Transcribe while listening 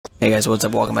Hey guys, what's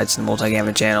up? Welcome back to the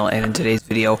MultiGaming channel, and in today's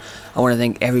video, I want to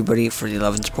thank everybody for the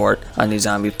love and support on the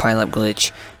zombie pileup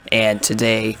glitch. And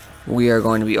today, we are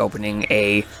going to be opening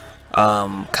a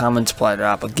common supply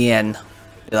drop again,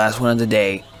 the last one of the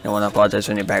day. I want to apologize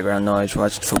for any background noise. We're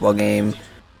watching the football game,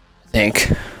 I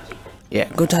think. Yeah,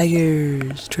 go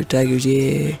Tigers! True Tigers,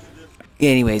 yeah.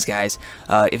 Anyways, guys,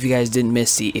 if you guys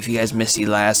missed the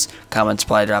last common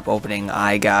supply drop opening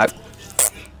I got.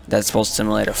 That's supposed to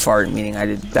simulate a fart, meaning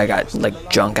I got like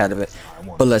junk out of it.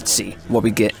 But let's see what we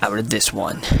get out of this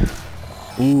one.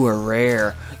 Ooh, a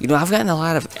rare. You know, I've gotten a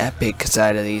lot of epics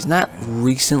out of these. Not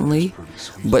recently,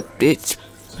 but it's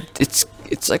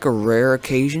like a rare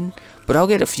occasion. But I'll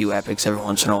get a few epics every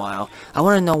once in a while. I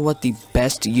want to know what the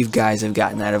best you guys have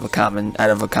gotten out of a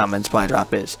common supply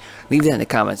drop is. Leave that in the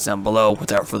comments down below.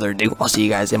 Without further ado, I'll see you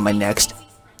guys in my next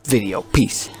video.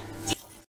 Peace.